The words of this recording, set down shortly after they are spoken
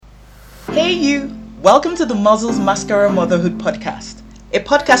Hey you! Welcome to the Muzzles Mascara Motherhood Podcast, a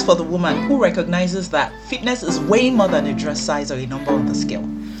podcast for the woman who recognizes that fitness is way more than a dress size or a number on the scale,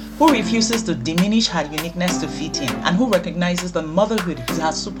 who refuses to diminish her uniqueness to fit in, and who recognizes that motherhood is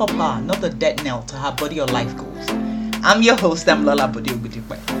her superpower, not the death knell to her body or life goals. I'm your host, Lola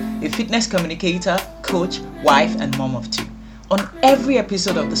Bodiogudipe, a fitness communicator, coach, wife, and mom of two. On every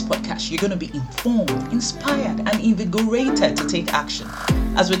episode of this podcast, you're going to be informed, inspired, and invigorated to take action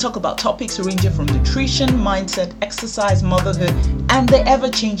as we talk about topics ranging from nutrition, mindset, exercise, motherhood, and the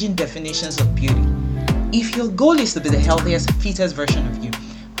ever-changing definitions of beauty. If your goal is to be the healthiest, fittest version of you,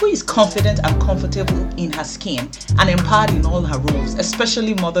 who is confident and comfortable in her skin and empowered in all her roles,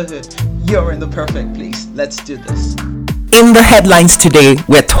 especially motherhood, you're in the perfect place. Let's do this. In the headlines today,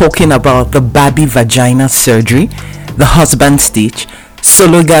 we're talking about the Barbie vagina surgery, the husband stitch,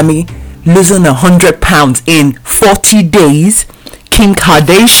 sologamy, losing 100 pounds in 40 days, Kim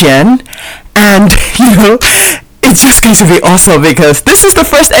Kardashian, and it's just going to be awesome because this is the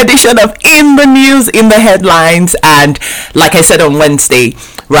first edition of In the News, in the headlines, and like I said on Wednesday,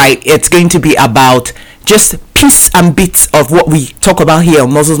 right, it's going to be about just piece and bits of what we talk about here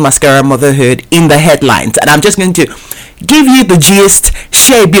on Muzzles Mascara Motherhood in the headlines, and I'm just going to give you the gist,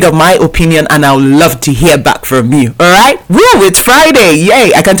 share a bit of my opinion, and I would love to hear back from you. Alright? Woo! It's Friday!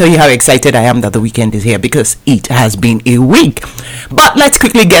 Yay! I can't tell you how excited I am that the weekend is here because it has been a week. But let's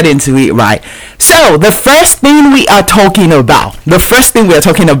quickly get into it, right? So, the first thing we are talking about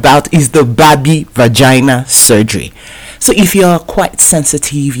is the Barbie vagina surgery. So, if you're quite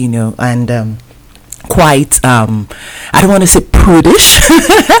sensitive, and quite I don't want to say prudish,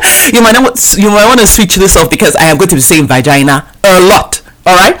 you might want to switch this off because I am going to be saying vagina a lot.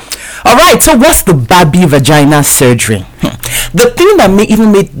 All right, so what's the Barbie vagina surgery? The thing that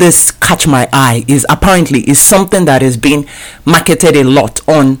even made this catch my eye is apparently is something that is being marketed a lot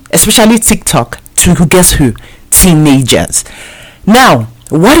on especially TikTok to guess who? Teenagers. Now,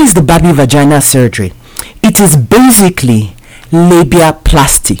 what is the Barbie vagina surgery? It is basically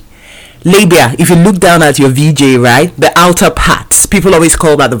labiaplasty. Labia, if you look down at your VJ, right, the outer parts, people always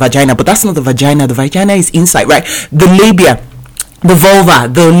call that the vagina, but that's not the vagina. The vagina is inside, right? The labia, the vulva,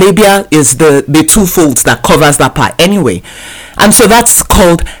 the labia is the two folds that covers that part anyway. And so that's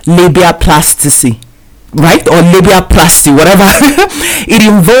called labiaplasty, right? Or labiaplasty, whatever. It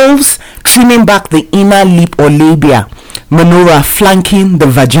involves trimming back the inner lip or labia minora flanking the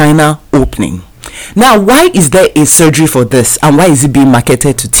vagina opening. Now, why is there a surgery for this and why is it being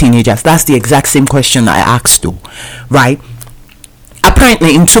marketed to teenagers? That's the exact same question I asked you, right?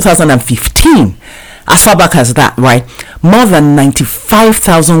 Apparently in 2015, as far back as that, right, more than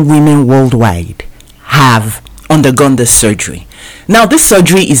 95,000 women worldwide have undergone this surgery. Now, this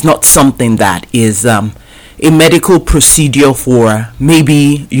surgery is not something that is a medical procedure for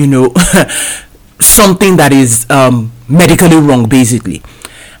maybe, something that is medically wrong, basically.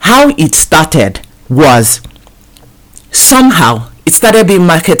 How it started was somehow it started being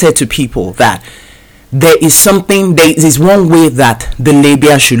marketed to people that there is one way that the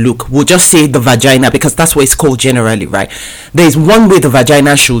labia should look. We'll just say the vagina because that's what it's called generally, right? There is one way the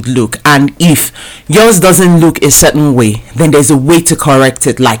vagina should look, and if yours doesn't look a certain way, then there's a way to correct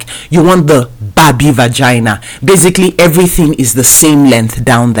it. Like you want the Barbie vagina. Basically, everything is the same length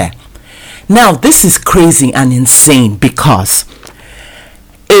down there. Now, this is crazy and insane because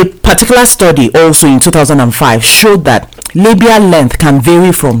a particular study also in 2005 showed that labia length can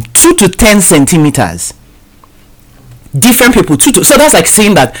vary from 2 to 10 centimeters. Different people, so that's like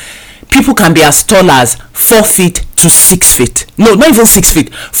saying that people can be as tall as 4 feet to 6 feet. No, not even 6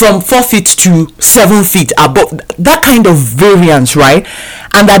 feet. From 4 feet to 7 feet above. That kind of variance, right?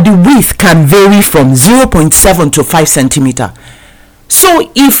 And that the width can vary from 0.7 to 5 centimeter.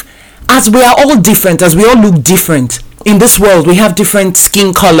 So if, as we are all different, as we all look different, in this world, we have different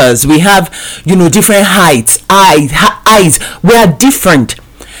skin colors. We have, different heights, eyes. We are different.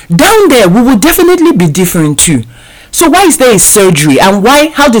 Down there, we will definitely be different too. So why is there a surgery? And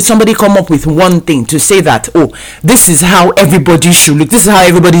how did somebody come up with one thing to say that, this is how everybody should look. This is how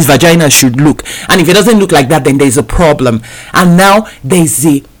everybody's vagina should look. And if it doesn't look like that, then there's a problem. And now there's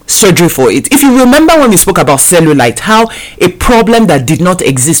a surgery for it. If you remember when we spoke about cellulite, how a problem that did not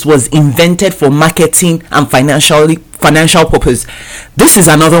exist was invented for marketing and financial purpose. This is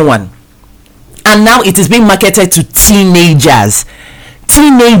another one. And now it is being marketed to teenagers.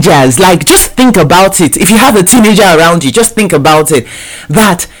 Like, just think about it. If you have a teenager around you, just think about it.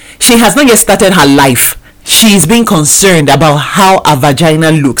 That she has not yet started her life. She is being concerned about how a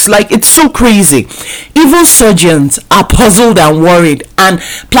vagina looks. Like, it's so crazy. Even surgeons are puzzled and worried, and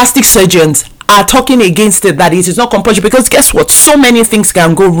plastic surgeons are talking against it, that it is not compulsory, because guess what? So many things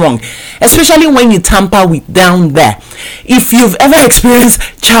can go wrong, especially when you tamper with down there. If you've ever experienced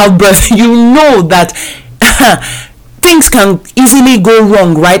childbirth, you know that things can easily go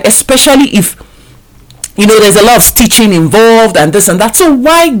wrong, right? Especially if, there's a lot of stitching involved and this and that. So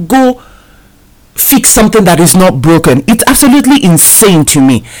why go fix something that is not broken? It's absolutely insane to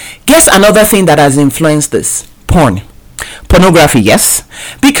me. Guess another thing that has influenced this: pornography. Yes,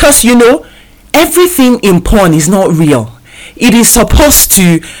 because everything in porn is not real. It is supposed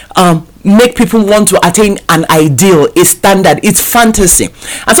to make people want to attain an ideal, a standard. It's fantasy.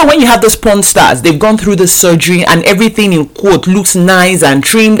 And so when you have those porn stars, they've gone through the surgery and everything in quote looks nice and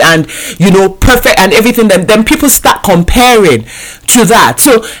trimmed and perfect and everything, then people start comparing to that.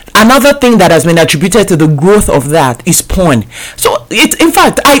 So another thing that has been attributed to the growth of that is porn. So in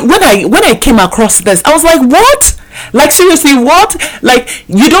fact, when I came across this, I was like, what? Like, seriously, what? Like,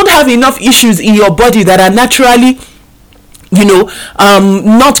 you don't have enough issues in your body that are naturally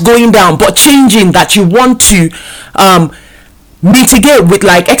not going down but changing, that you want to mitigate with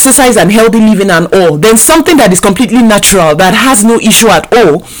like exercise and healthy living and all, then something that is completely natural, that has no issue at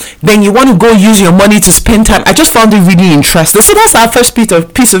all, then you want to go use your money to spend time. I just found it really interesting. So that's our first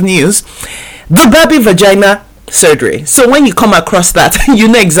piece of news: the Barbie vagina surgery. So when you come across that, you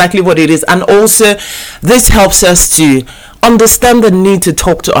know exactly what it is. And also, this helps us to understand the need to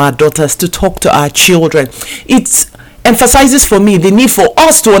talk to our daughters, to talk to our children. It emphasizes for me the need for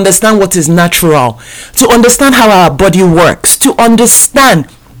us to understand what is natural, to understand how our body works, to understand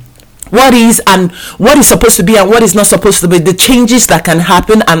what is and what is supposed to be and what is not supposed to be, the changes that can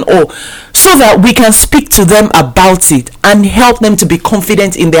happen and all, so that we can speak to them about it and help them to be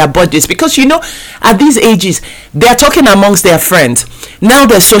confident in their bodies. Because at these ages, they are talking amongst their friends. Now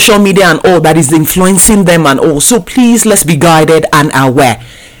there's social media and all that is influencing them and all. So please, let's be guided and aware.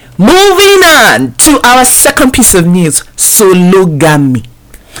 Moving on to our second piece of news: sologamy.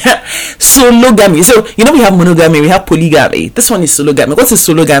 Sologamy. So we have monogamy, we have polygamy. This one is sologamy. What is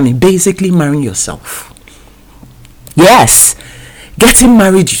sologamy? Basically marrying yourself. Yes, getting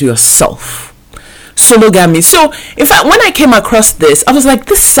married to yourself. Sologamy. So in fact, when I came across this, I was like,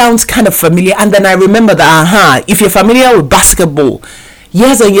 this sounds kind of familiar. And then I remember that if you're familiar with basketball,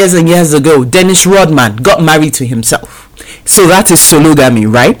 years and years and years ago, Dennis Rodman got married to himself. So that is sologamy,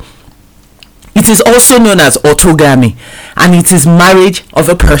 right? It is also known as orthogamy, and it is marriage of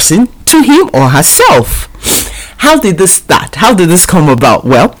a person to him or herself. How did this start? How did this come about?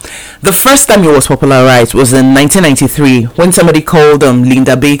 Well, the first time it was popularized was in 1993 when somebody called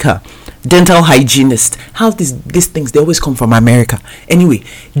Linda Baker, dental hygienist. How these things, they always come from America. Anyway,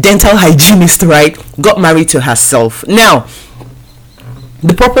 dental hygienist, right, got married to herself. Now,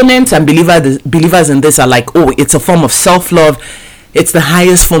 the proponents and believers in this are like, it's a form of self-love. It's the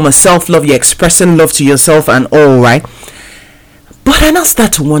highest form of self-love. You're expressing love to yourself and all, right? But I now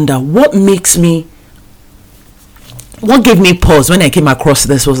start to wonder, what gave me pause when I came across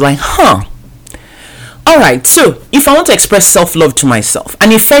this was like, all right, so if I want to express self-love to myself,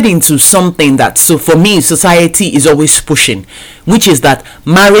 and it fed into something that, so for me, society is always pushing, which is that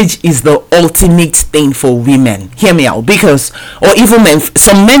marriage is the ultimate thing for women. Hear me out, because, or even men,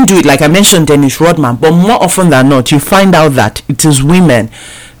 some men do it, like I mentioned Dennis Rodman, but more often than not, you find out that it is women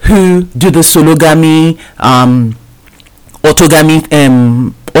who do the sologamy,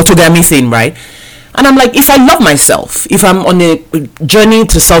 orthogamy thing, right? And I'm like, if I love myself, if I'm on a journey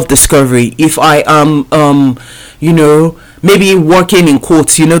to self-discovery, if I am, maybe working in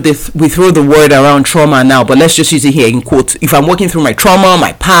quotes, we throw the word around trauma now, but let's just use it here in quotes. If I'm working through my trauma,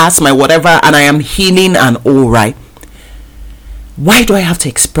 my past, my whatever, and I am healing and all, right, why do I have to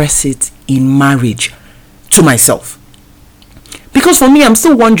express it in marriage to myself? Because for me, I'm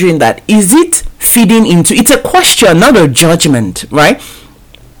still wondering that, is it feeding into, it's a question, not a judgment, right?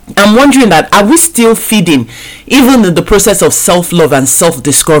 I'm wondering that, are we still feeding, even in the process of self-love and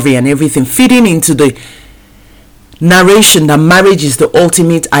self-discovery and everything, feeding into the narration that marriage is the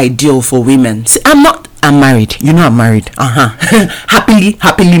ultimate ideal for women? See, I'm married. I'm married.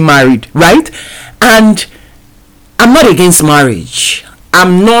 Happily married, right? And I'm not against marriage.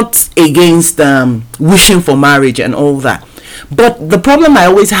 I'm not against wishing for marriage and all that. But the problem I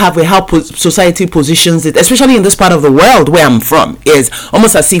always have with how society positions it, especially in this part of the world where I'm from, is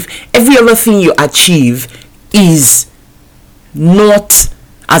almost as if every other thing you achieve is not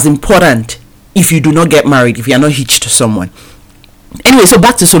as important if you do not get married, if you are not hitched to someone. Anyway, so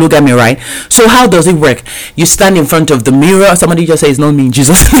back to sologamy, right? So how does it work? You stand in front of the mirror. Somebody just says, "Not me,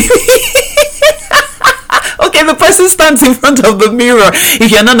 Jesus." Okay, the person stands in front of the mirror.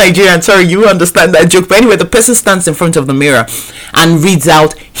 If you're not Nigerian, sorry, you understand that joke. But anyway, the person stands in front of the mirror and reads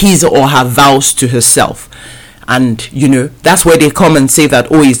out his or her vows to herself. And that's where they come and say that,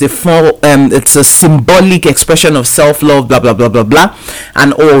 oh, it's a symbolic expression of self-love, blah blah blah blah blah,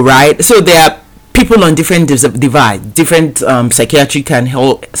 and all right. So there are people on different different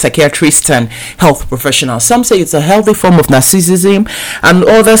psychiatrists and health professionals. Some say it's a healthy form of narcissism, and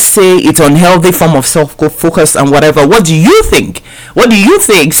others say it's an unhealthy form of self-focus and whatever. What do you think?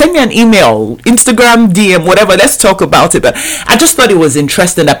 Send me an email, Instagram, DM, whatever. Let's talk about it. But I just thought it was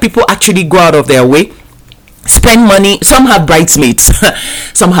interesting that people actually go out of their way, spend money. Some have bridesmaids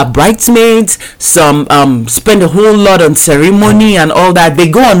some spend a whole lot on ceremony and all that. They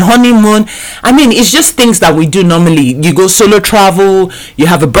go on honeymoon. I mean, it's just things that we do normally. You go solo travel, you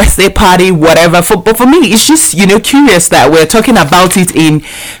have a birthday party, whatever. But for me, it's just curious that we're talking about it in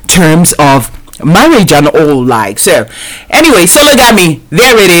terms of marriage and all. Like, so anyway, sologamy,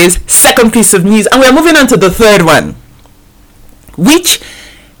 there it is, second piece of news. And we're moving on to the third one, which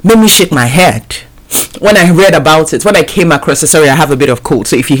made me shake my head when I read about it, when I came across it. Sorry, I have a bit of cold,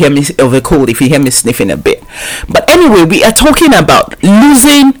 so if you hear me sniffing a bit. But anyway, we are talking about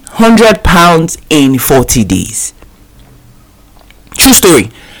losing 100 pounds in 40 days. True story.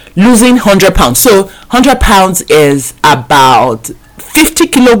 Losing 100 pounds. So 100 pounds is about 50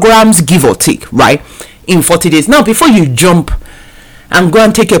 kilograms, give or take, right? In 40 days. Now, before you jump and go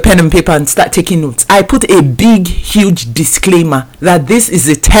and take your pen and paper and start taking notes, I put a big, huge disclaimer that this is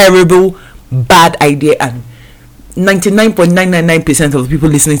a terrible, bad idea, and 99.999% of the people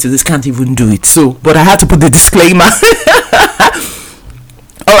listening to this can't even do it. So, but I had to put the disclaimer.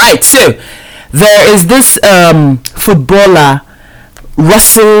 All right, so there is this footballer,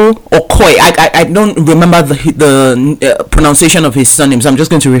 Russell Okoye. I don't remember the pronunciation of his surname, so I'm just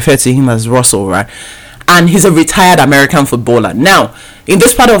going to refer to him as Russell, right? And he's a retired American footballer. Now, in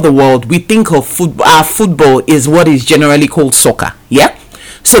this part of the world, we think of football. Our football is what is generally called soccer, yeah?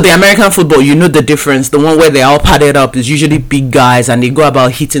 So the American football, the difference. The one where they're all padded up is usually big guys and they go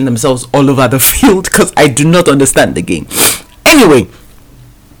about hitting themselves all over the field, because I do not understand the game. Anyway,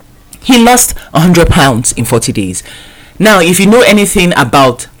 he lost 100 pounds in 40 days. Now, if you know anything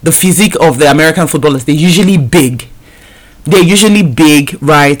about the physique of the American footballers, they're usually big,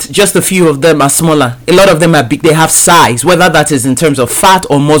 right? Just a few of them are smaller. A lot of them are big. They have size, whether that is in terms of fat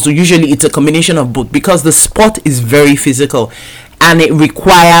or muscle. Usually it's a combination of both, because the sport is very physical. And it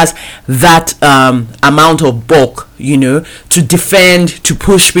requires that amount of bulk, to defend, to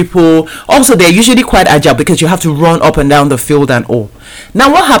push people. Also, they're usually quite agile because you have to run up and down the field and all.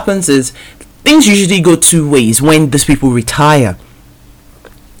 Now, what happens is things usually go two ways when these people retire.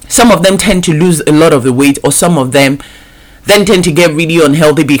 Some of them tend to lose a lot of the weight, or some of them then tend to get really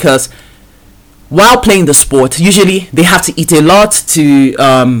unhealthy because while playing the sport, usually they have to eat a lot to,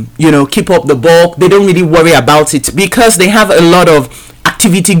 keep up the bulk. They don't really worry about it because they have a lot of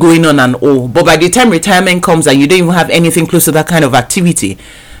activity going on and all. But by the time retirement comes and you don't even have anything close to that kind of activity,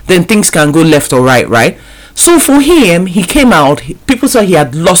 then things can go left or right? So for him, he came out, people saw he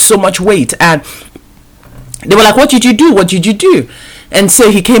had lost so much weight, and they were like, what did you do? And so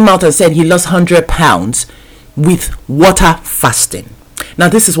he came out and said he lost 100 pounds with water fasting. Now,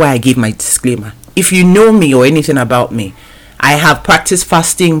 this is why I gave my disclaimer. If you know me or anything about me, I have practiced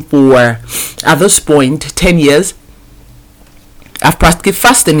fasting for, at this point, 10 years. I've practiced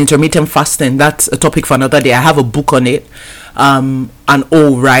fasting, intermittent fasting. That's a topic for another day. I have a book on it. And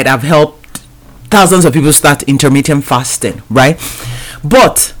all right, I've helped thousands of people start intermittent fasting, right?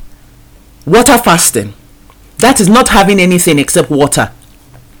 But water fasting, that is not having anything except water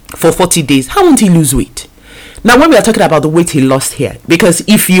for 40 days. How won't he lose weight? Now, when we are talking about the weight he lost here, because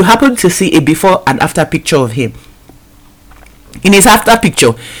if you happen to see a before and after picture of him, in his after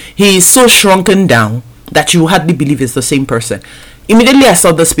picture, he is so shrunken down that you hardly believe it's the same person. Immediately I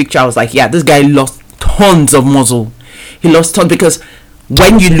saw this picture, I was like, yeah, this guy lost tons of muscle. He lost tons, because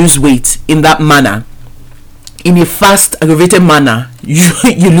when you lose weight in that manner, in a fast, aggravated manner, you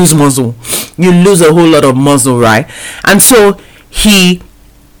lose muscle. You lose a whole lot of muscle, right? And so he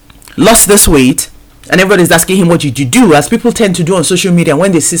lost this weight. And everybody's asking him, what did you do? As people tend to do on social media,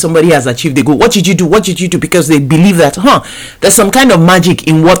 when they see somebody has achieved, they go, what did you do? Because they believe that, there's some kind of magic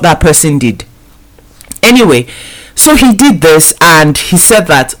in what that person did. Anyway, so he did this and he said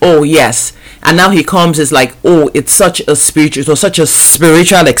that, oh yes. And now he comes, it's like, oh, it was such a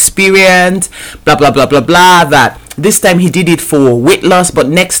spiritual experience, blah, blah, blah, blah, blah, that this time he did it for weight loss, but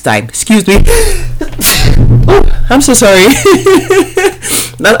next time, excuse me. Oh, I'm so sorry.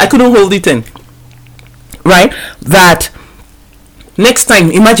 I couldn't hold it in. Right, that next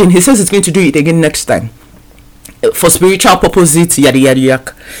time, imagine he says he's going to do it again next time. for spiritual purposes, yada yada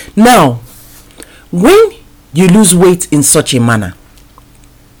yada. Now, when you lose weight in such a manner,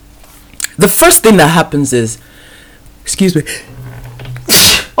 the first thing that happens is, excuse me,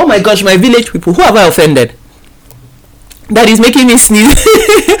 oh my gosh, my village people, who have I offended? That is making me sneeze.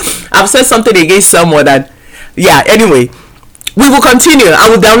 I've said something against someone that, yeah, anyway, we will continue. I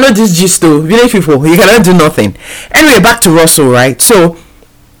will download this gist to village people. You cannot do nothing. Anyway, back to Russell, right? So,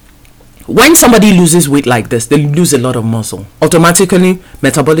 when somebody loses weight like this, they lose a lot of muscle. Automatically,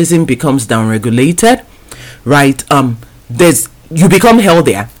 metabolism becomes downregulated, right? You become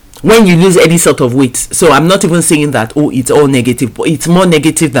healthier when you lose any sort of weight. So I'm not even saying that, oh, it's all negative, but it's more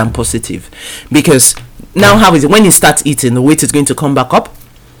negative than positive. Because now how is it? When you start eating, the weight is going to come back up.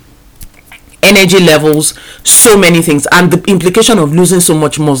 Energy levels, so many things, and the implication of losing so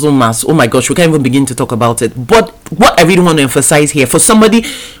much muscle mass. Oh my gosh, we can't even begin to talk about it. But what I really want to emphasize here, for somebody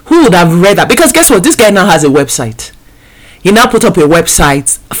who would have read that, because guess what, this guy now has a website. He now put up a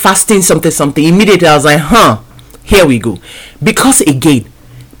website, fasting something. Immediately I was like, here we go. Because again,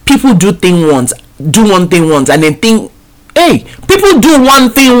 people do one thing once, and then think, hey, people do one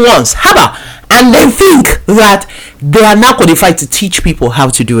thing once, and then think that they are now qualified to teach people how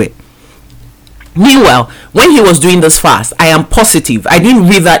to do it. Meanwhile, when he was doing this fast, I am positive, I didn't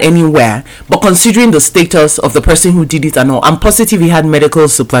read that anywhere, but considering the status of the person who did it and all, I'm positive he had medical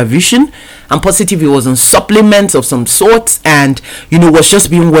supervision. I'm positive he was on supplements of some sort and, was just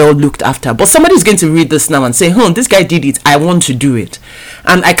being well looked after. But somebody's going to read this now and say, this guy did it, I want to do it.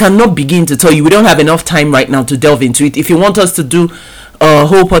 And I cannot begin to tell you, we don't have enough time right now to delve into it. If you want us to do a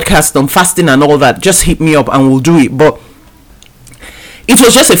whole podcast on fasting and all that, just hit me up and we'll do it. But it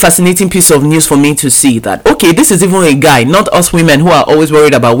was just a fascinating piece of news for me to see that, okay, this is even a guy, not us women who are always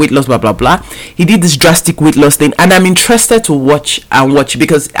worried about weight loss, blah, blah, blah. He did this drastic weight loss thing, and I'm interested to watch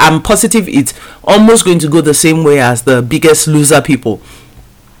because I'm positive it's almost going to go the same way as the Biggest Loser people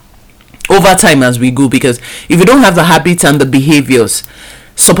over time as we go. Because if you don't have the habits and the behaviors,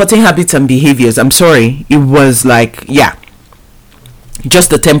 supporting habits and behaviors, I'm sorry, it was like,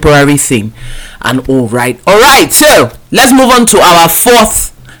 just a temporary thing. And all right, so let's move on to our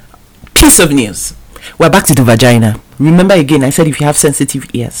fourth piece of news. We're back to the vagina. Remember again, I said if you have sensitive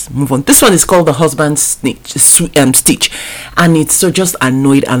ears, move on. This one is called the husband's stitch, and it's so just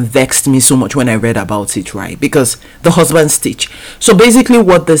annoyed and vexed me so much when I read about it, right? Because the husband's stitch. So basically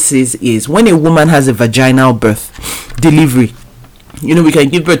what this is when a woman has a vaginal birth, delivery, we can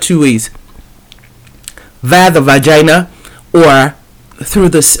give birth two ways: via the vagina or through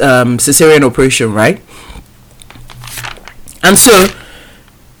this cesarean operation, right? And so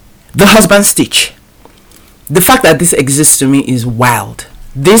the husband stitch, the fact that this exists to me is wild.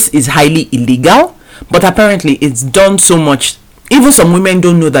 This is highly illegal, but apparently it's done so much, even some women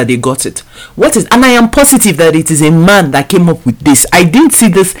don't know that they got it. And I am positive that it is a man that came up with this. I didn't see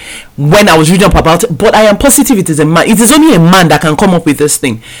this when I was reading up about it, but I am positive it is a man. It is only a man that can come up with this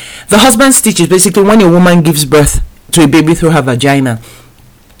thing. The husband stitch is basically when a woman gives birth to a baby through her vagina,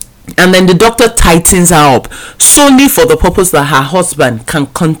 and then the doctor tightens her up solely for the purpose that her husband can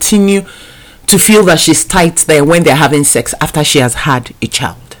continue to feel that she's tight there when they're having sex after she has had a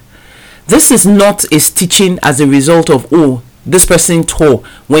child. This is not a stitching as a result of, this person tore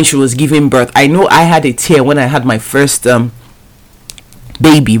when she was giving birth. I know I had a tear when I had my first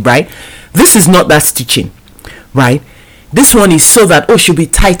baby, right? This is not that stitching, right? This one is so that, she'll be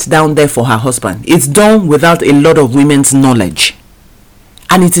tight down there for her husband. It's done without a lot of women's knowledge.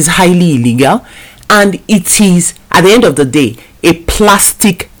 And it is highly illegal. And it is, at the end of the day, a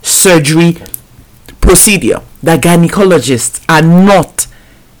plastic surgery procedure that gynecologists are not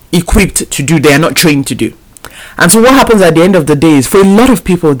equipped to do. They are not trained to do. And so what happens at the end of the day is, for a lot of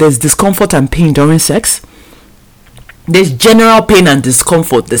people, there's discomfort and pain during sex. There's general pain and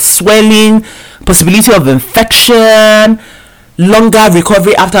discomfort, the swelling, possibility of infection, longer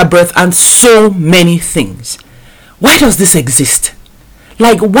recovery after birth, and so many things. Why does this exist?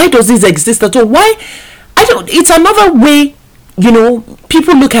 Why does this exist at all? It's another way,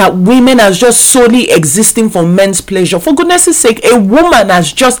 people look at women as just solely existing for men's pleasure. For goodness sake, a woman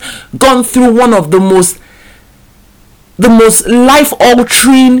has just gone through one of the most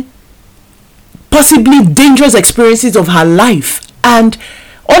life-altering, possibly dangerous experiences of her life, and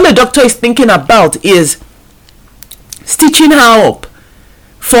all the doctor is thinking about is stitching her up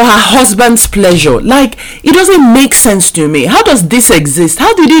for her husband's pleasure. It doesn't make sense to me. How does this exist?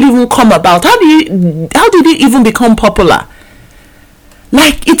 How did it even come about? How did it even become popular?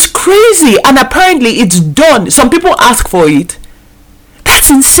 It's crazy, and apparently it's done. Some people ask for it. That's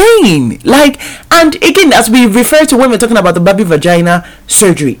insane. And again, as we refer to when we're talking about the Barbie vagina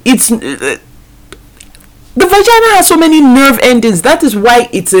surgery, The vagina has so many nerve endings. That is why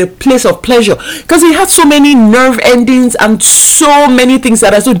it's a place of pleasure, because it has so many nerve endings and so many things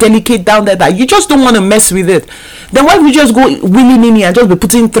that are so delicate down there that you just don't want to mess with it. Then why would you just go willy-nilly and just be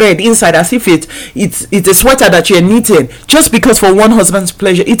putting thread inside as if it's a sweater that you're knitting just because for one husband's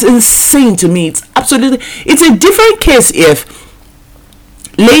pleasure? It's insane to me. It's a different case if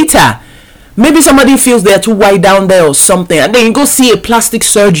later maybe somebody feels they're too wide down there or something, and then you go see a plastic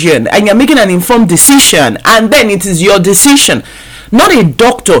surgeon and you're making an informed decision, and then it is your decision, not a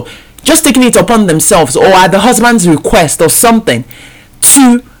doctor just taking it upon themselves or at the husband's request or something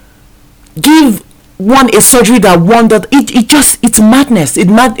to give one a surgery that one that it's madness.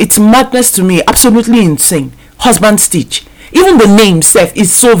 It's madness to me. Absolutely insane. Husband stitch. Even the name self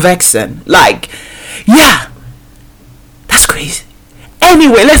is so vexing. Like, yeah, that's crazy.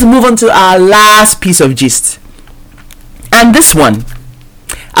 Anyway, let's move on to our last piece of gist. And this one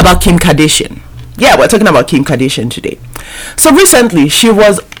about Kim Kardashian. Yeah, we're talking about Kim Kardashian today. So recently, she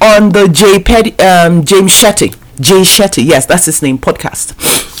was on the Jay Shetty, yes, that's his name, podcast.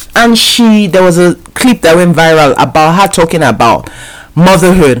 And there was a clip that went viral about her talking about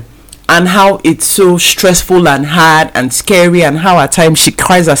motherhood and how it's so stressful and hard and scary, and how at times she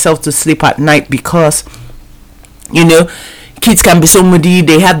cries herself to sleep at night because, kids can be so moody,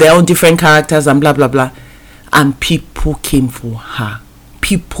 they have their own different characters and blah blah blah. And people came for her.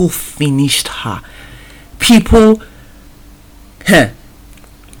 People finished her.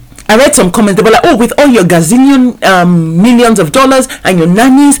 I read some comments. They were like, oh, with all your gazillion millions of dollars and your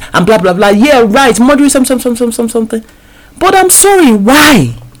nannies and blah blah blah, yeah, right, mothering something. But I'm sorry,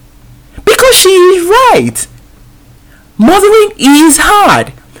 why? Because she is right. Mothering is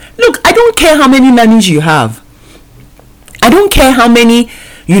hard. Look, I don't care how many nannies you have. I don't care how many,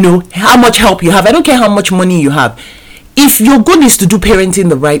 how much help you have. I don't care how much money you have. If your goal is to do parenting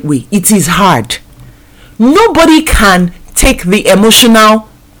the right way, it is hard. Nobody can take the emotional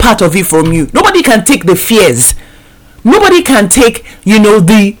part of it from you. Nobody can take the fears. Nobody can take,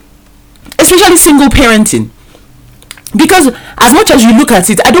 especially single parenting. Because as much as you look at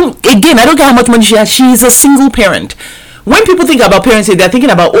it, I don't care how much money she has. She is a single parent. When people think about parenting, they're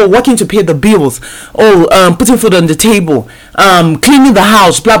thinking about, working to pay the bills, putting food on the table, cleaning the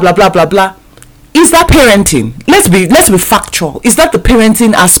house, blah blah blah blah blah. Is that parenting? Let's be factual. Is that the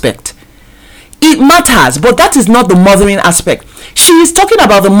parenting aspect? It matters, but that is not the mothering aspect. She is talking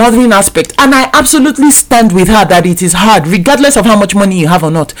about the mothering aspect, and I absolutely stand with her that it is hard, regardless of how much money you have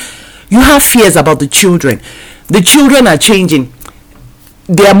or not. You have fears about the children. The children are changing.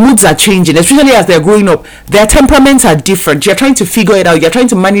 Their moods are changing, especially as they're growing up. Their temperaments are different. You're trying to figure it out. You're trying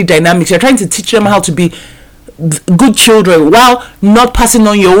to manage dynamics. You're trying to teach them how to be good children while not passing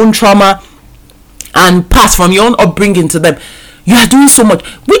on your own trauma and pass from your own upbringing to them. You are doing so much.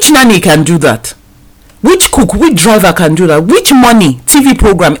 Which nanny can do that? Which cook, which driver can do that? Which money, TV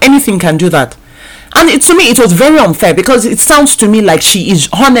program, anything can do that? And to me, it was very unfair, because it sounds to me like she is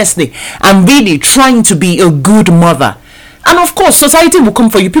honestly and really trying to be a good mother. And of course, society will come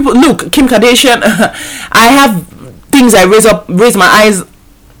for you. People, look, Kim Kardashian, I have things I raise my eyes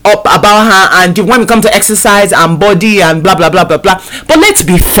up about her, and when we come to exercise and body and blah, blah, blah, blah, blah. But let's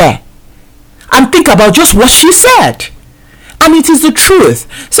be fair and think about just what she said. And it is the truth.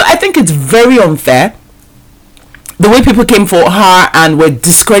 So I think it's very unfair the way people came for her and were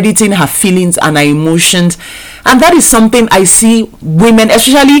discrediting her feelings and her emotions. And that is something I see women,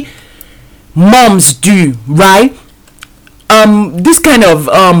 especially moms, do, right? This kind of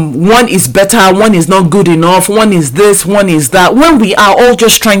one is better, one is not good enough, one is this, one is that, when we are all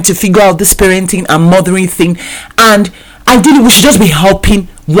just trying to figure out this parenting and mothering thing, and ideally we should just be helping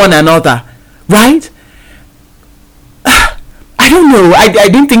one another, right? I don't know. I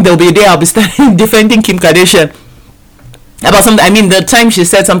didn't think there'll be a day I'll be standing defending Kim Kardashian about something. I mean, the time she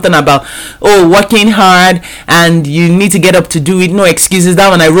said something about, working hard and you need to get up to do it, no excuses. That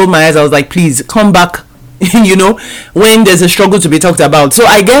when I rolled my eyes, I was like, please come back, when there's a struggle to be talked about. So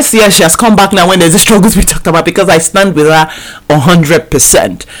I guess, yes, she has come back now when there's a struggle to be talked about, because I stand with her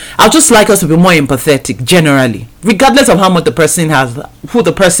 100%. I'd just like us to be more empathetic generally, regardless of how much the person has, who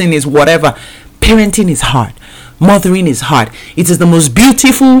the person is, whatever. Parenting is hard. Mothering is hard. It is the most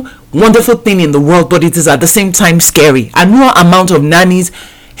beautiful, wonderful thing in the world, but it is at the same time scary. And no amount of nannies,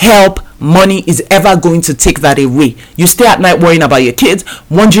 help, money is ever going to take that away. You stay at night worrying about your kids,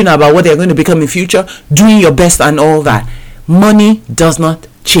 wondering about what they're going to become in future, doing your best and all that. Money does not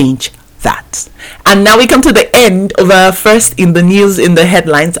change that. And now we come to the end of our first in the news, in the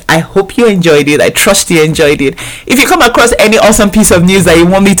headlines. I hope you enjoyed it. I trust you enjoyed it. If you come across any awesome piece of news that you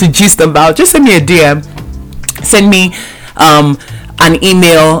want me to gist about, just send me a DM. Send me an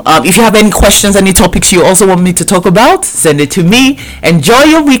email. If you have any questions, any topics you also want me to talk about, send it to me. Enjoy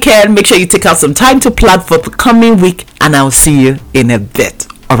your weekend. Make sure you take out some time to plan for the coming week, and I'll see you in a bit.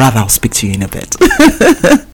 Or rather, I'll speak to you in a bit.